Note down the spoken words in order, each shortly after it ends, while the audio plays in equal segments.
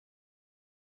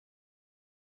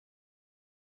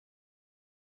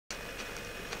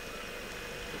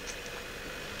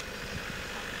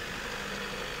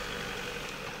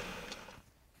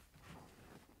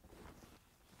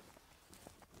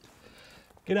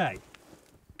G'day,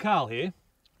 Carl here.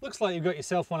 Looks like you've got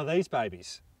yourself one of these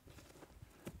babies.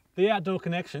 The Outdoor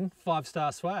Connection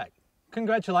 5-star swag.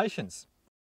 Congratulations.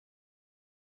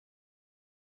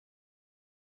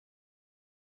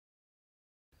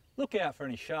 Look out for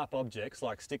any sharp objects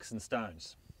like sticks and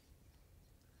stones.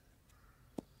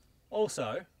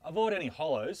 Also, avoid any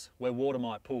hollows where water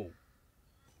might pool.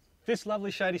 This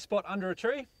lovely shady spot under a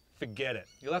tree? Forget it.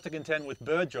 You'll have to contend with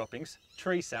bird droppings,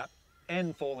 tree sap,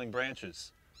 and falling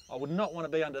branches. I would not want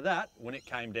to be under that when it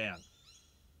came down.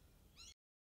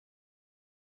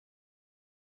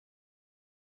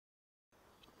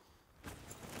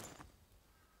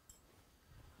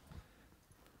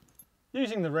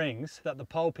 Using the rings that the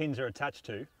pole pins are attached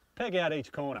to, peg out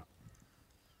each corner.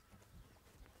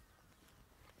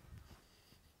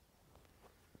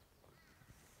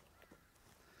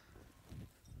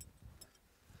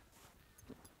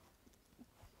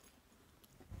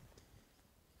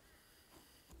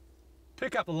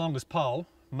 Pick up the longest pole,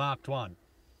 marked 1.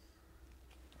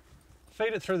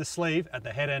 Feed it through the sleeve at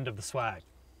the head end of the swag.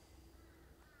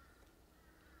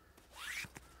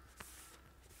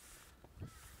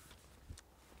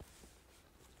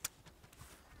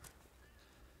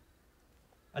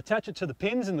 Attach it to the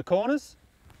pins in the corners.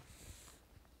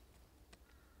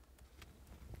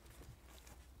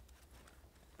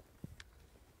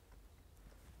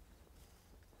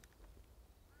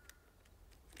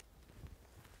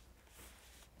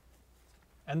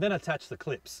 And then attach the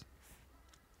clips.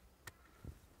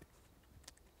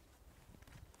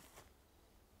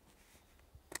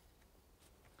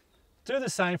 Do the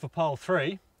same for pole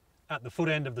 3 at the foot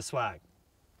end of the swag.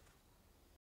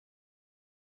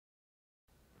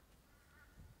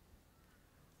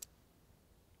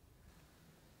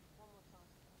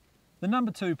 The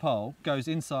number 2 pole goes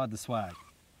inside the swag.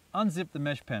 Unzip the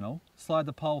mesh panel, slide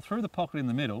the pole through the pocket in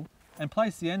the middle, and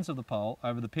place the ends of the pole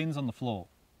over the pins on the floor.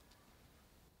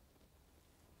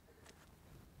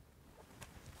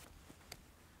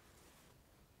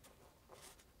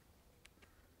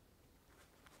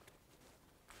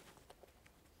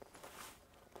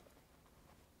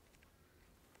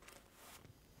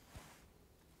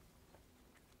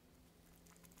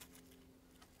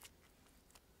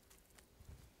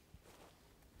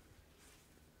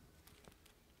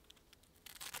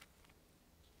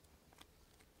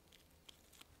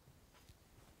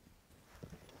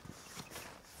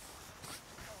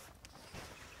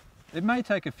 It may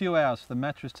take a few hours for the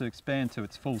mattress to expand to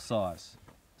its full size,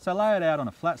 so lay it out on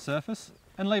a flat surface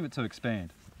and leave it to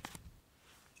expand.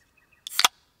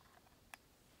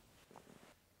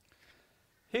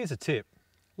 Here's a tip.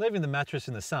 Leaving the mattress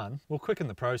in the sun will quicken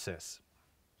the process.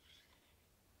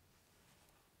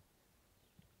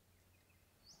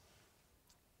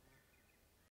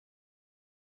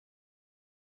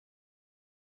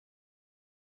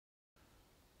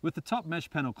 With the top mesh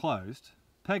panel closed,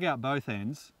 peg out both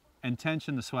ends and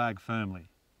tension the swag firmly.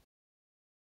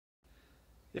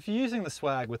 If you're using the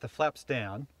swag with the flaps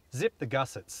down, zip the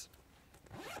gussets.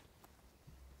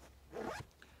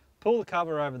 Pull the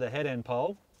cover over the head end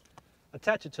pole,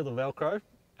 attach it to the Velcro,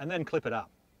 and then clip it up.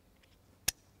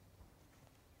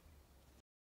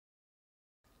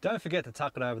 Don't forget to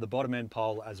tuck it over the bottom end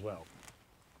pole as well.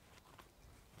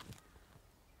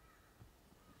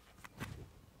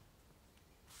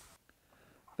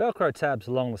 Velcro tabs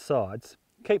along the sides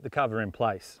keep the cover in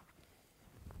place.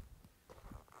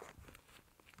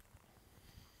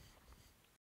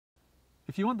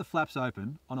 If you want the flaps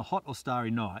open on a hot or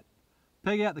starry night,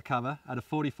 peg out the cover at a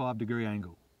 45-degree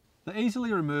angle. The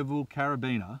easily removable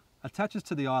carabiner attaches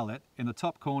to the eyelet in the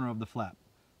top corner of the flap.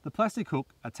 The plastic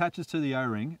hook attaches to the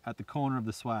O-ring at the corner of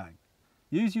the swag.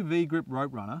 Use your V-grip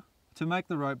rope runner to make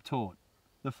the rope taut.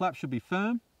 The flap should be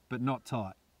firm but not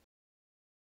tight.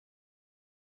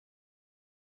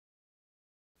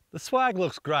 The swag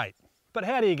looks great, but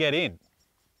how do you get in?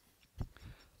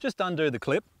 Just undo the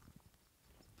clip,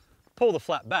 pull the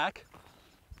flap back,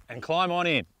 and climb on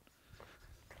in.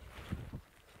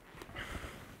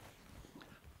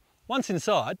 Once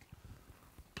inside,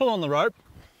 pull on the rope,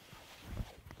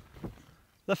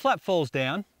 the flap falls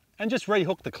down, and just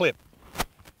rehook the clip.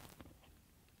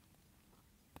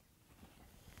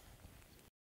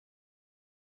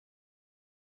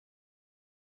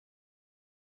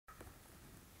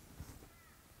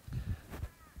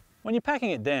 When you're packing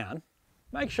it down,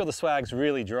 make sure the swag's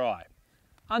really dry.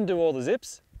 Undo all the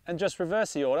zips and just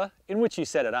reverse the order in which you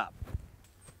set it up.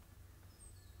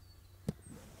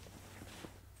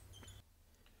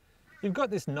 You've got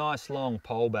this nice long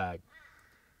pole bag.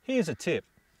 Here's a tip.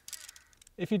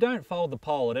 If you don't fold the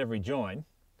pole at every join,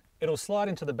 it'll slide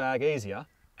into the bag easier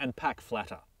and pack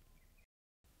flatter.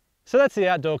 So that's the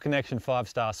Outdoor Connection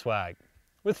 5-star swag.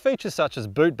 With features such as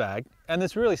boot bag and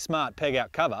this really smart peg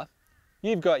out cover,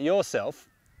 you've got yourself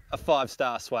a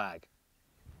 5-star swag.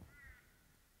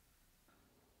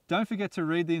 Don't forget to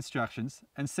read the instructions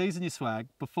and season your swag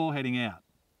before heading out.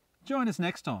 Join us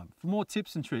next time for more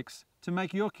tips and tricks to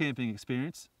make your camping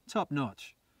experience top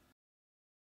notch.